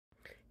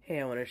Hey,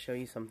 I want to show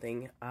you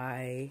something.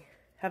 I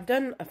have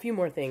done a few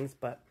more things,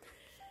 but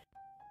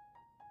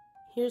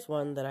here's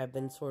one that I've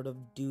been sort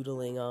of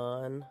doodling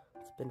on.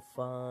 It's been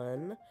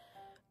fun.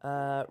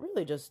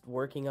 Really just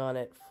working on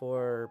it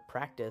for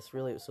practice.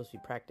 Really, it was supposed to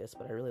be practice,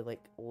 but I really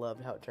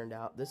loved how it turned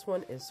out. This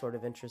one is sort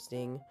of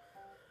interesting.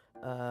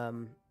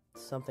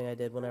 Something I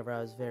did whenever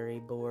I was very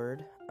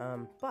bored.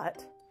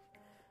 But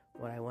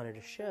what I wanted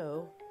to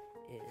show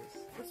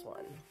is this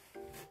one.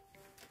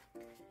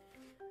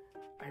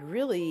 I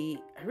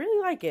really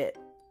like it.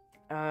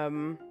 I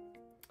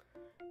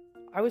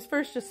was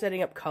first just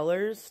setting up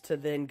colors to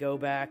then go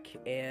back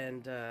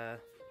and,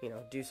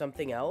 do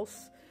something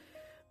else.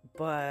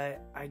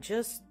 But I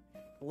just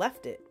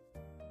left it.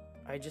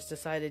 I just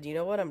decided, you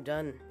know what, I'm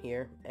done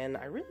here. And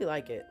I really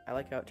like it. I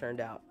like how it turned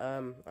out.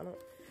 I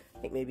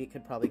think maybe it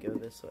could probably go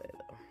this way,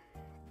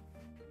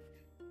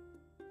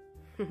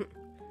 though.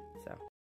 So.